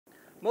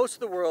Most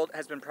of the world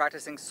has been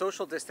practicing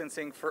social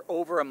distancing for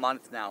over a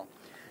month now,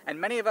 and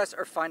many of us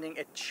are finding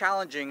it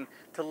challenging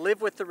to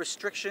live with the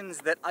restrictions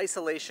that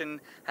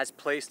isolation has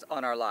placed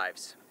on our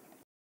lives.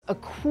 A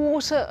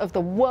quarter of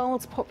the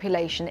world's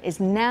population is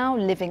now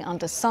living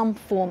under some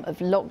form of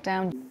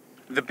lockdown.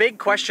 The big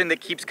question that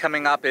keeps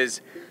coming up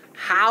is,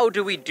 how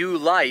do we do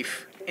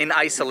life in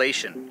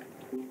isolation?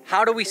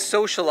 How do we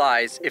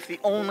socialize if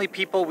the only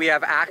people we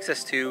have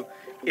access to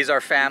is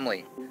our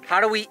family? How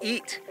do we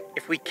eat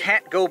if we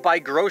can't go buy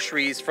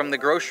groceries from the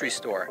grocery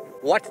store?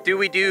 What do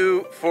we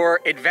do for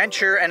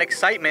adventure and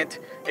excitement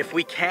if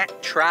we can't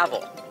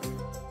travel?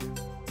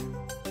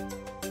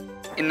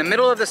 In the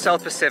middle of the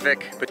South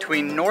Pacific,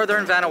 between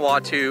northern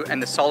Vanuatu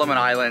and the Solomon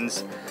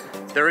Islands,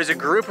 there is a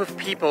group of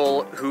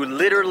people who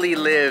literally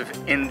live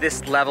in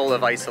this level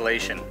of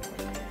isolation.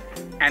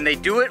 And they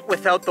do it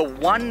without the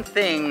one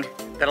thing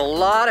that a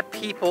lot of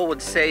people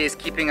would say is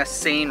keeping us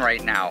sane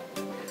right now.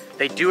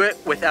 They do it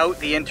without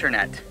the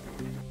internet.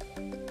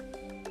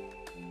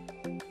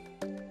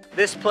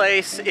 This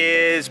place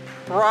is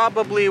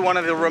probably one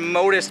of the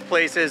remotest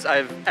places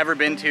I've ever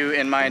been to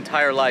in my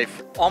entire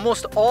life.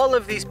 Almost all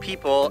of these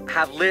people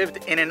have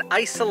lived in an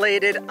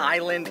isolated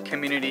island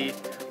community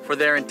for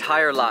their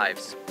entire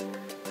lives.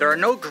 There are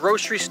no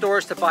grocery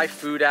stores to buy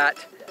food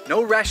at,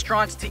 no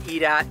restaurants to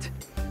eat at,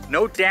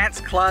 no dance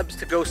clubs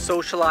to go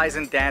socialize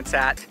and dance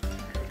at,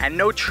 and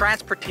no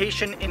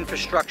transportation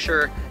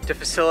infrastructure to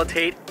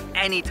facilitate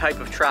any type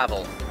of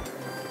travel.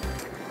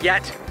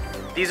 Yet,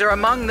 these are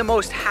among the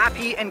most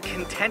happy and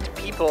content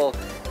people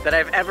that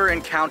I've ever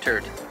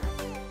encountered.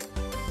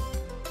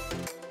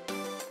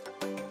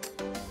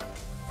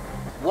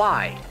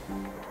 Why?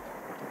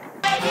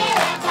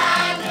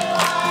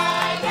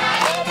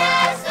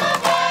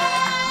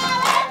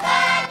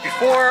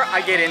 Before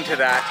I get into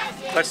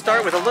that, let's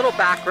start with a little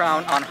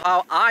background on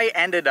how I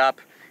ended up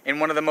in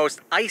one of the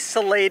most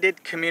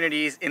isolated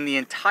communities in the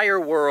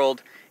entire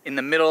world in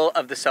the middle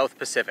of the South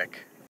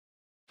Pacific.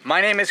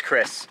 My name is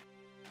Chris.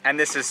 And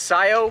this is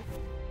Sayo,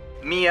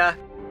 Mia,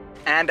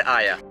 and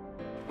Aya.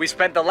 We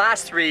spent the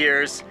last 3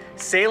 years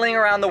sailing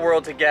around the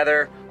world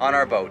together on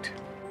our boat.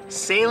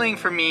 Sailing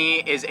for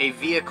me is a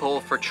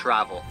vehicle for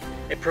travel.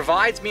 It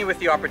provides me with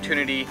the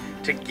opportunity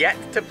to get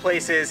to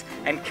places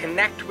and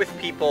connect with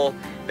people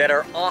that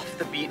are off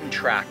the beaten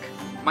track.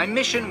 My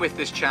mission with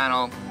this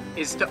channel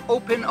is to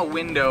open a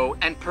window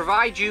and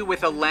provide you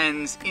with a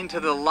lens into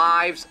the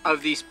lives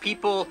of these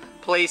people,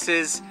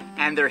 places,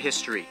 and their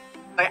history.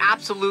 I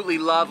absolutely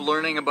love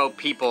learning about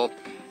people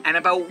and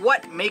about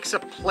what makes a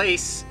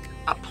place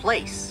a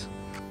place.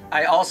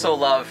 I also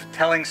love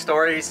telling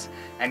stories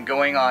and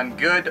going on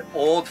good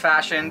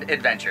old-fashioned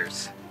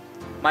adventures.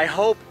 My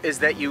hope is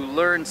that you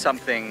learn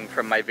something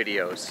from my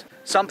videos.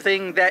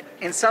 Something that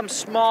in some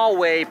small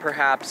way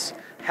perhaps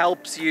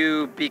helps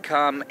you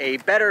become a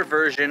better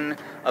version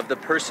of the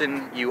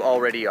person you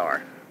already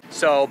are.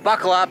 So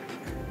buckle up,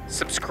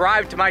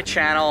 subscribe to my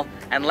channel,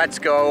 and let's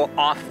go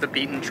off the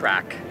beaten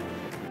track.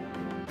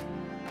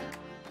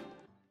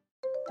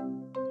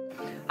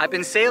 I've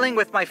been sailing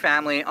with my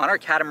family on our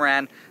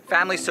catamaran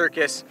family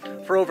circus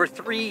for over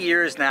 3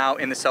 years now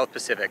in the South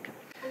Pacific.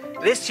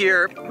 This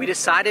year, we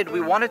decided we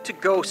wanted to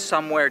go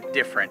somewhere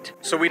different.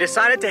 So we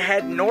decided to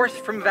head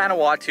north from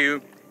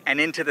Vanuatu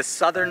and into the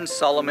southern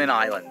Solomon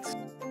Islands.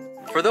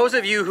 For those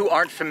of you who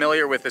aren't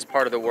familiar with this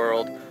part of the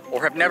world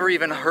or have never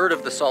even heard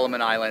of the Solomon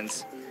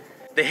Islands,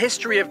 the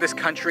history of this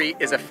country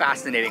is a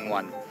fascinating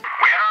one. We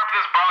interrupt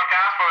this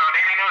broadcast for a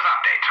daily news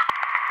update.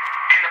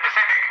 In the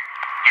Pacific,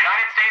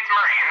 United States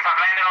Marines have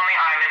landed on the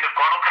island of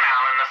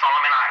Guadalcanal in the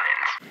Solomon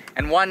Islands.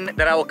 And one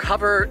that I will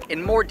cover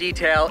in more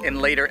detail in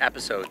later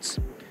episodes.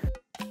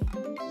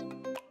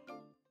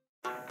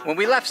 When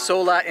we left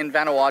Sola in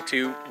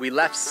Vanuatu, we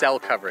left cell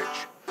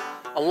coverage.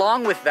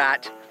 Along with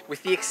that,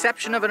 with the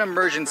exception of an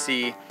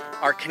emergency,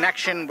 our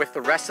connection with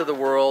the rest of the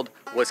world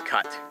was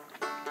cut.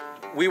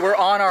 We were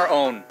on our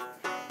own,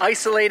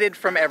 isolated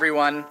from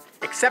everyone,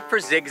 except for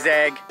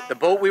Zigzag, the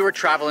boat we were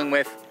traveling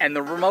with, and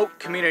the remote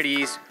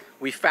communities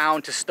we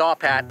found to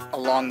stop at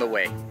along the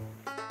way.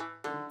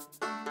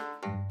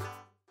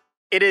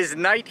 It is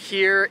night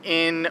here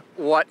in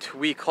what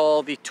we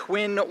call the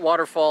Twin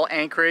Waterfall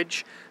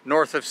Anchorage,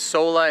 north of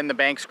Sola in the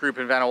Banks Group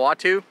in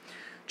Vanuatu.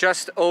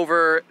 Just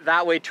over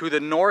that way to the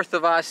north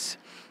of us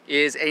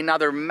is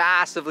another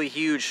massively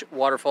huge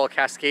waterfall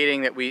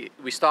cascading that we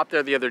stopped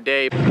there the other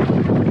day.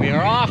 We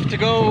are off to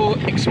go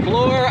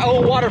explore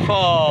a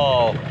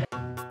waterfall.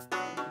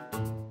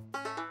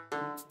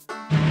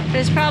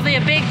 There's probably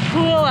a big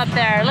pool up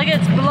there. Look,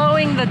 it's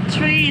blowing the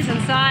trees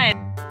inside.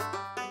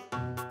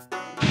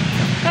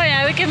 Oh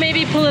yeah, we could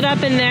maybe pull it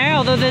up in there,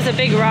 although there's a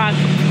big rock.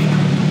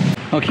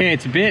 Okay,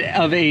 it's a bit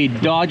of a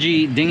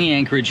dodgy dinghy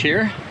anchorage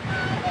here.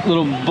 A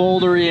little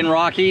bouldery and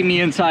rocky.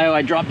 Me and Sayo,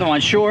 I dropped them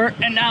on shore,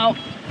 and now,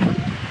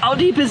 how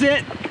deep is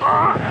it?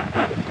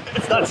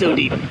 It's not so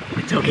deep.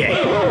 It's okay.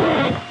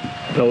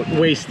 So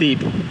waist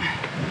deep.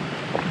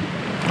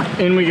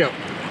 In we go.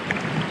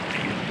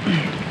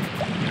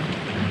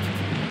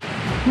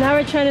 Now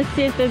we're trying to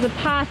see if there's a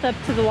path up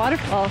to the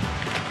waterfall.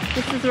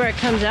 This is where it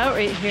comes out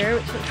right here,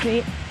 which looks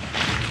neat.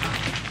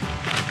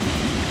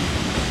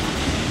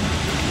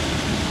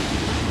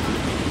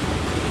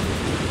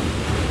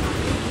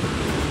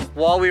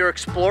 While we were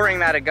exploring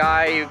that, a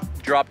guy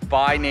dropped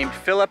by named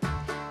Philip,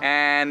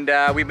 and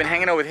we've been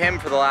hanging out with him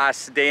for the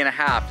last day and a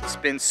half. It's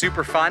been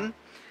super fun.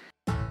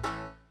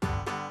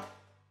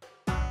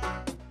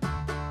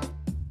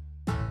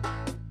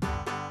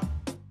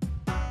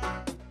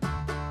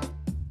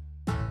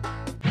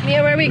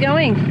 Mia, where are we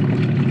going?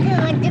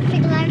 To a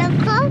different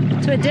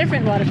waterfall? To a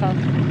different waterfall.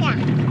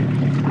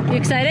 Yeah. You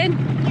excited?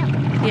 Yep.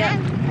 Yeah.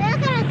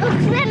 And we're gonna go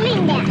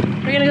swimming there.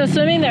 We're gonna go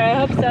swimming there,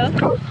 I hope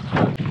so.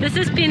 This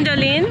is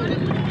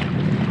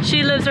Pindolin.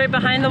 She lives right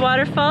behind the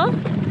waterfall,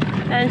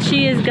 and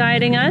she is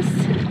guiding us.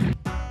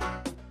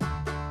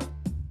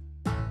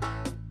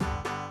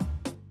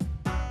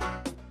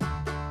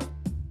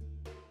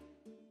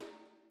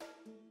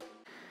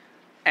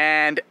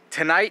 And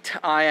tonight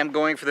I am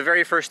going for the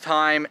very first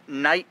time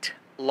night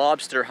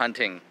lobster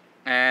hunting.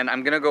 And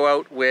I'm gonna go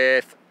out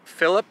with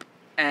Philip,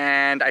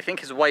 and I think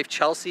his wife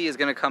Chelsea is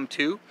gonna come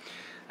too.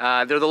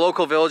 They're the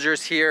local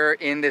villagers here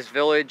in this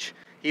village.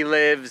 He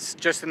lives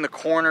just in the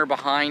corner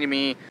behind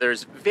me.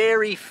 There's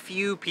very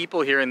few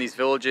people here in these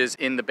villages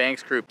in the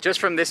Banks group.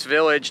 Just from this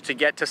village to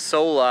get to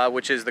Sola,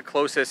 which is the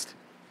closest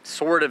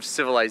sort of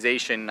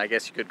civilization, I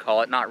guess you could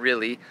call it, not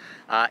really.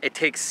 It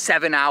takes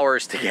 7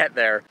 hours to get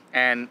there.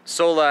 And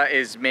Sola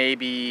is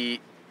maybe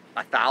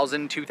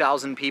 1,000,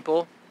 2,000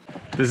 people.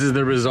 This is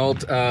the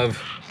result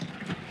of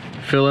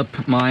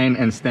Philip, mine,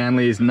 and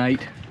Stanley's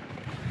night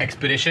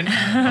expedition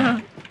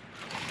on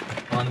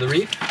the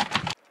reef.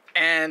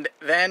 And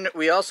then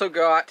we also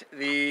got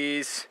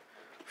these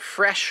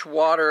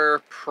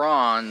freshwater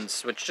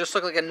prawns, which just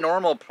look like a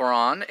normal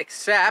prawn,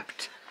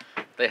 except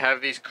they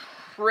have these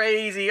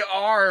crazy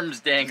arms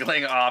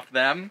dangling off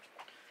them.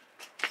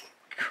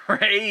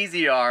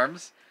 Crazy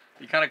arms.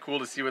 It'd be kind of cool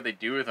to see what they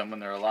do with them when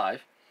they're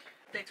alive.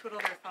 They twiddle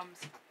their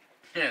thumbs.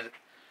 Yeah.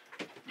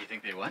 You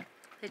think they what?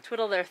 They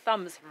twiddle their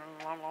thumbs.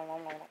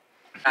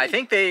 I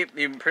think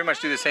you pretty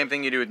much do the same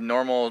thing you do with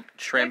normal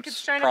shrimps,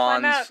 it's trying to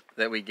climb out. prawns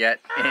that we get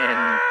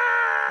in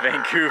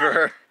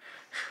Vancouver.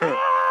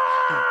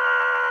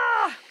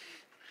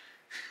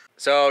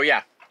 So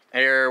yeah,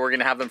 here we're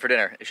gonna have them for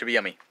dinner. It should be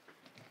yummy.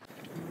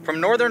 From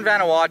northern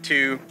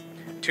Vanuatu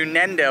to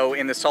Nendo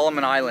in the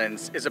Solomon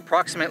Islands is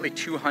approximately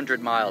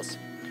 200 miles.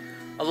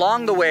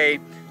 Along the way,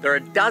 there are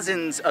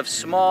dozens of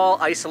small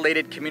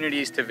isolated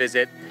communities to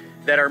visit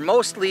that are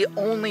mostly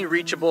only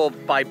reachable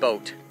by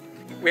boat.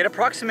 We had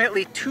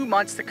approximately 2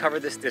 months to cover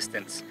this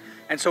distance,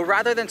 and so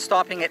rather than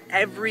stopping at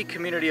every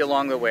community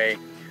along the way,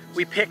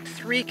 we picked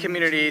 3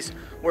 communities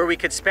where we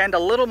could spend a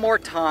little more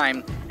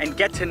time and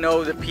get to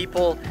know the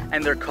people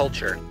and their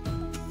culture.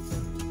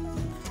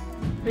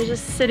 We're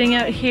just sitting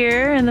out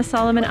here in the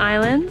Solomon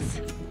Islands,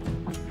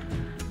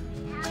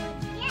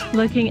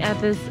 looking at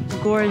this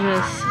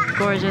gorgeous,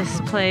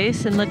 gorgeous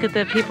place, and look at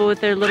the people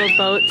with their little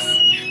boats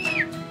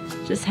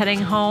just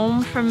heading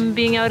home from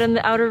being out in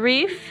the outer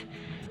reef.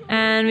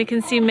 And we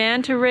can see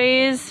manta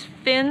rays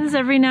fins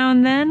every now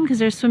and then because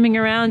they're swimming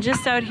around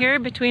just out here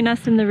between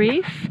us and the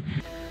reef.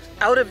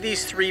 Out of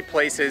these 3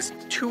 places,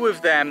 2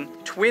 of them,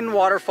 Twin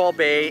Waterfall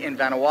Bay in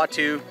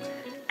Vanuatu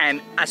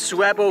and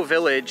Asuebo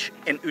Village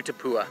in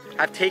Utupua,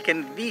 have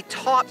taken the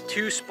top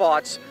 2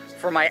 spots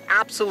for my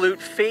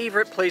absolute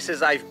favorite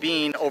places I've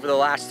been over the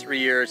last 3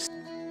 years.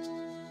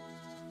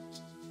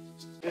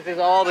 This is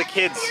all the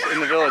kids in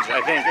the village, I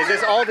think. Is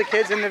this all the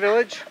kids in the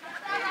village?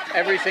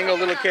 Every single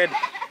little kid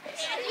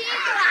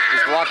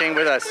is walking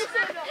with us.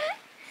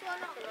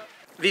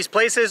 These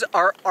places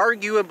are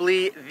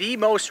arguably the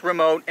most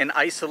remote and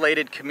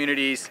isolated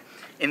communities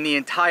in the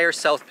entire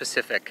South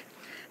Pacific.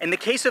 In the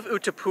case of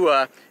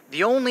Utupua,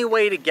 the only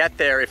way to get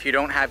there if you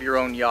don't have your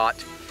own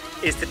yacht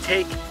is to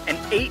take an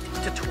 8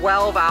 to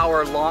 12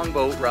 hour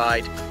longboat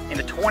ride in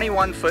a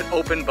 21-foot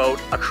open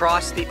boat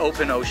across the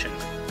open ocean.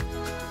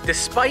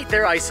 Despite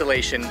their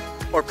isolation,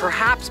 or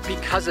perhaps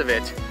because of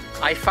it,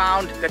 I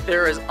found that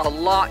there is a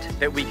lot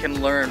that we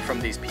can learn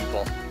from these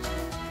people,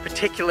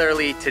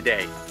 particularly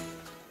today.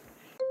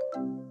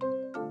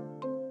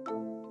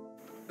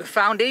 The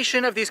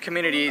foundation of these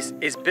communities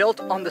is built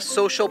on the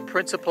social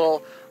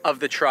principle of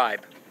the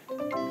tribe.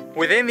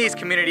 Within these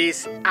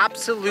communities,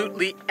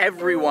 absolutely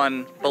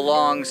everyone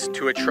belongs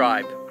to a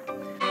tribe.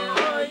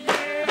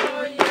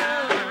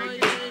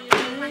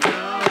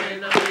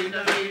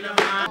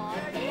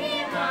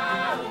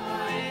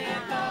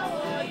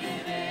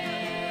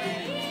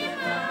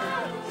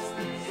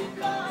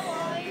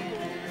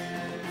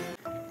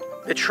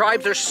 The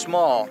tribes are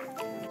small,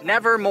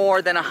 never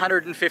more than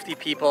 150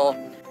 people,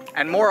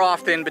 and more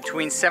often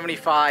between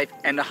 75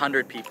 and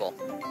 100 people.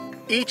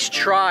 Each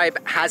tribe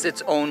has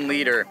its own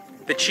leader,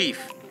 the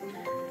chief,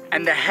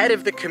 and the head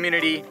of the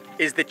community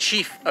is the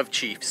chief of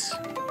chiefs.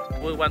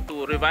 We want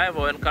to revive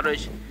or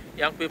encourage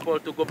young people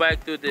to go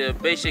back to the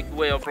basic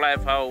way of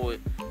life how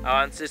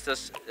our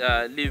ancestors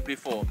lived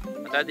before.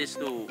 And that is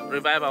to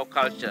revive our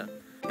culture.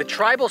 The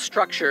tribal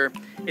structure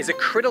is a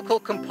critical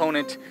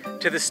component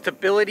to the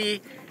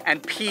stability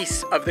and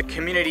peace of the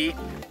community,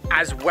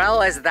 as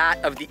well as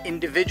that of the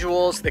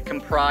individuals that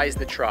comprise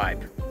the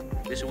tribe.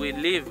 This we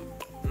live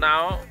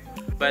now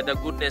by the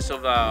goodness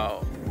of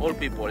all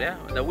people, yeah,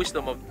 the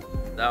wisdom of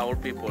the all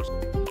peoples.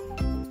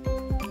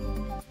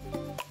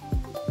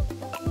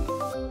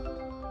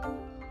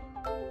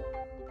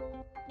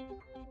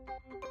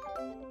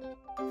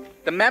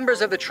 The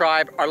members of the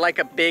tribe are like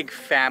a big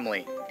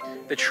family.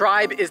 The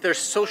tribe is their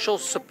social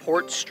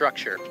support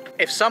structure.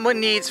 If someone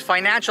needs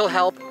financial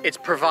help, it's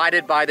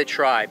provided by the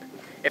tribe.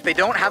 If they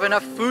don't have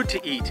enough food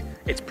to eat,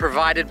 it's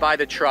provided by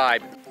the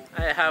tribe.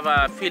 I have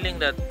a feeling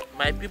that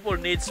my people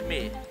needs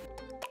me.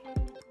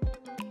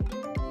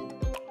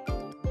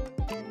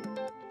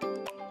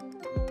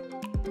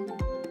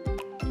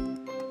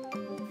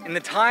 In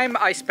the time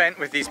I spent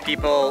with these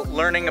people,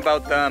 learning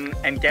about them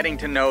and getting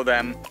to know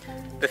them,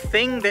 the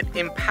thing that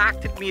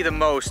impacted me the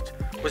most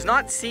was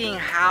not seeing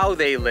how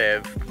they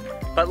live,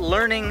 but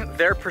learning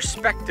their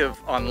perspective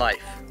on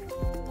life.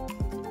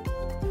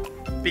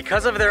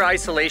 Because of their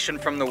isolation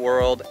from the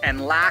world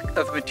and lack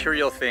of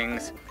material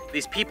things,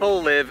 these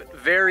people live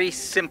very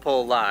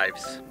simple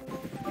lives.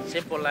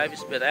 Simple life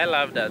is better. I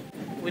love that.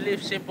 We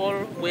live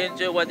simple, we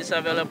enjoy what is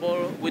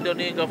available, we don't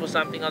need to go for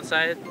something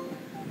outside.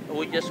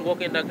 We just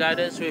walk in the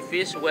gardens, we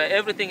fish, where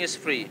everything is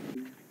free.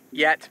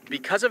 Yet,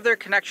 because of their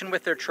connection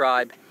with their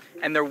tribe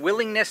and their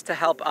willingness to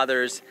help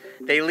others,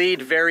 they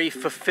lead very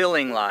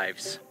fulfilling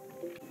lives.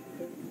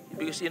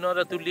 Because in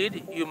order to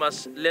lead, you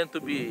must learn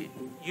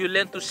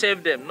to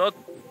save them, not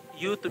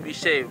you to be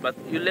saved, but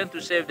you learn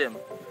to save them.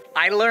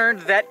 I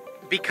learned that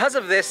because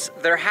of this,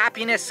 their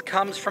happiness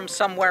comes from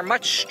somewhere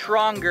much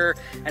stronger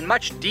and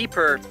much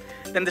deeper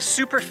than the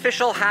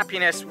superficial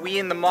happiness we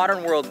in the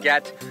modern world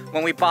get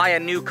when we buy a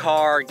new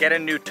car, get a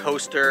new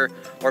toaster,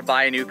 or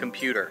buy a new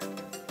computer.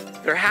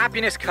 Their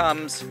happiness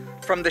comes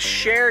from the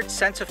shared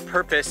sense of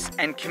purpose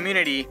and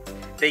community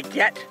they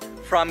get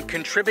from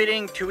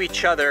contributing to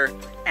each other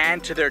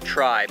and to their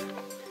tribe.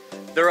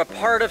 They're a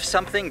part of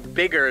something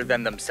bigger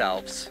than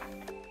themselves.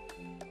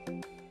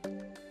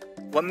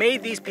 What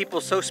made these people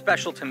so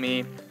special to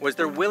me was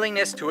their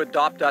willingness to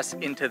adopt us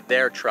into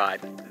their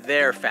tribe,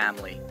 their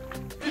family.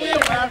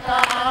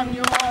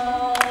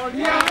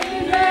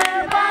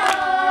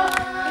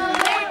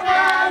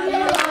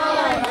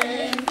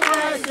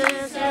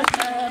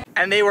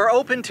 And they were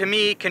open to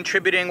me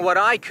contributing what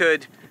I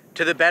could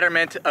to the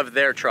betterment of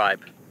their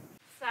tribe.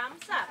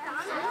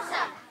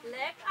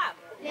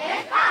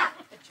 Leg up.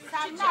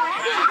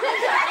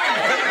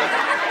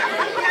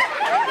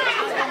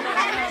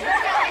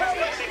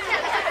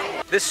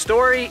 This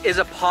story is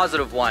a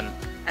positive one,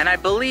 and I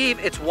believe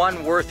it's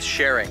one worth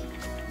sharing.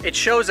 It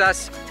shows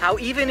us how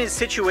even in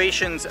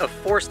situations of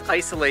forced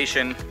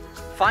isolation,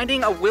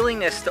 finding a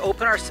willingness to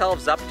open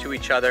ourselves up to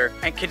each other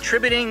and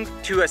contributing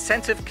to a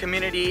sense of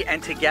community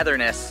and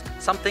togetherness,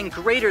 something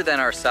greater than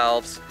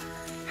ourselves,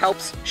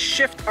 helps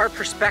shift our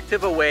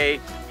perspective away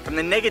from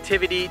the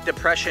negativity,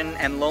 depression,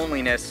 and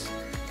loneliness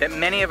that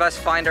many of us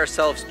find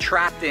ourselves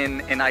trapped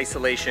in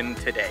isolation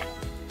today.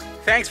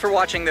 Thanks for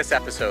watching this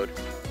episode.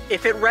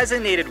 If it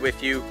resonated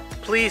with you,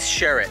 please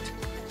share it.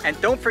 And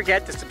don't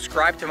forget to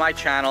subscribe to my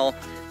channel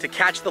to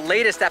catch the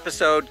latest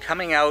episode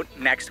coming out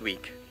next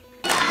week.